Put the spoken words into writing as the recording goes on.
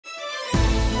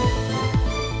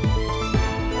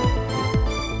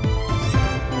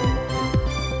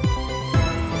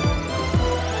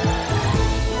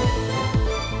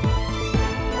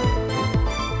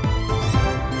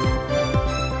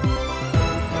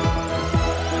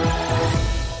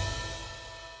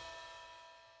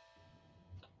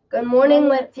Good morning,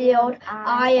 Whitfield.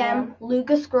 I am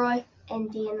Lucas Groy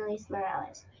and D'Annalise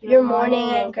Morales, your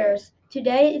morning anchors.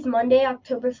 Today is Monday,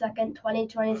 October 2nd,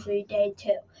 2023, day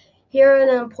 2. Here are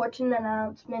the important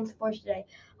announcements for today.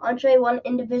 Entree 1,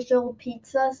 individual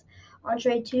pizzas.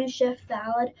 Entree 2, chef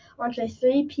salad. Entree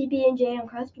 3, PB&J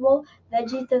Uncrustable.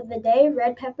 Veggies of the day,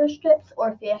 red pepper strips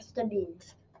or fiesta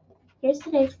beans. Here's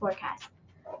today's forecast.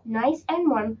 Nice and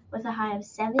warm with a high of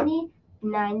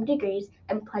 79 degrees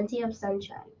and plenty of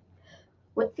sunshine.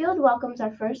 Whitfield welcomes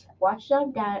our first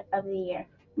Watchdog Dad of the year,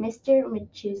 Mr.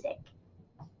 Machuzik.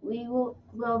 We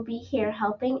will be here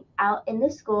helping out in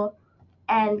the school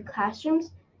and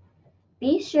classrooms.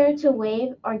 Be sure to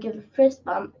wave or give a fist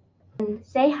bump and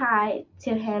say hi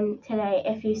to him today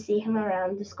if you see him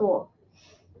around the school.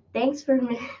 Thanks for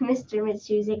Mr.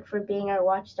 Machuzik for being our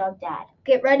Watchdog Dad.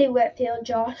 Get ready, Whitfield.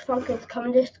 Josh Funk is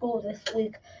coming to school this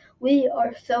week. We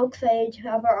are so excited to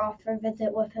have our offer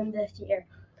visit with him this year.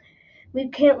 We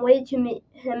can't wait to meet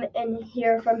him and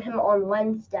hear from him on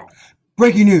Wednesday.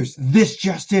 Breaking news, this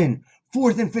just in.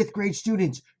 4th and 5th grade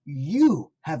students, you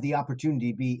have the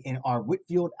opportunity to be in our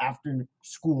Whitfield After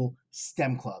School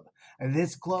STEM Club.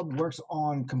 This club works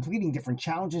on completing different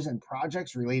challenges and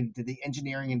projects related to the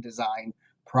engineering and design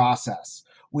process.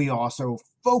 We also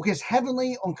focus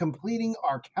heavily on completing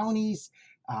our county's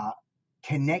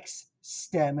Connects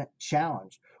STEM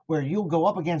Challenge, where you'll go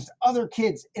up against other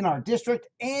kids in our district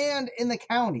and in the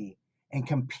county and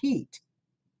compete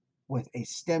with a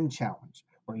STEM challenge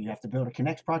where you have to build a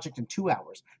Connects project in 2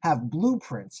 hours, have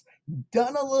blueprints,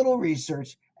 done a little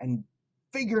research, and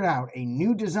figured out a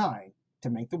new design to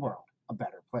make the world a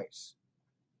better place.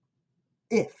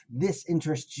 If this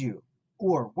interests you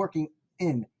or working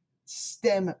in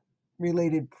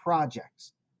STEM-related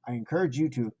projects, I encourage you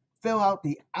to fill out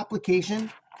the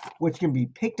application, which can be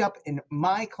picked up in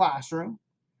my classroom,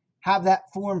 have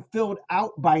that form filled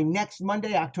out by next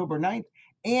Monday, October 9th,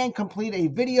 and complete a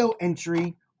video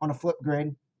entry on a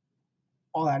Flipgrid.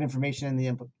 All that information in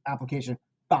the application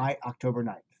by October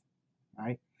 9th. All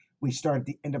right. We start at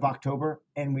the end of October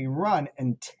and we run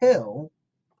until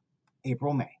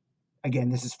April, May. Again,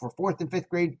 this is for 4th and 5th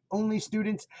grade only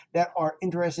students that are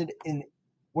interested in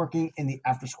working in the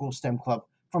After School STEM Club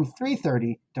from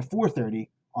 3:30 to 4:30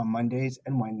 on Mondays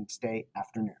and Wednesday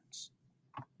afternoons.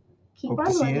 Keep on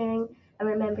wondering and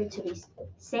remember to be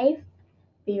safe,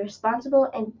 be responsible,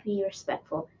 and be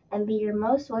respectful, and be your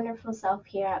most wonderful self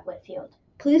here at Whitfield.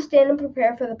 Please stand and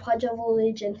prepare for the Pledge of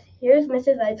Allegiance. Here's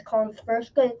Mrs. Icekong's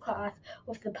first grade class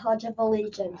with the Pledge of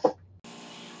Allegiance.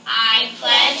 I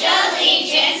pledge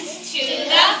allegiance to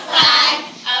the flag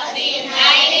of the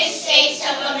United States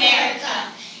of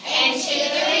America and to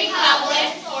the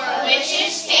republic for which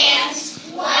it stands,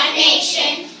 one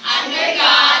nation, under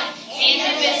God,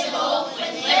 indivisible,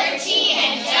 with liberty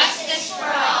and justice for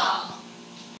all.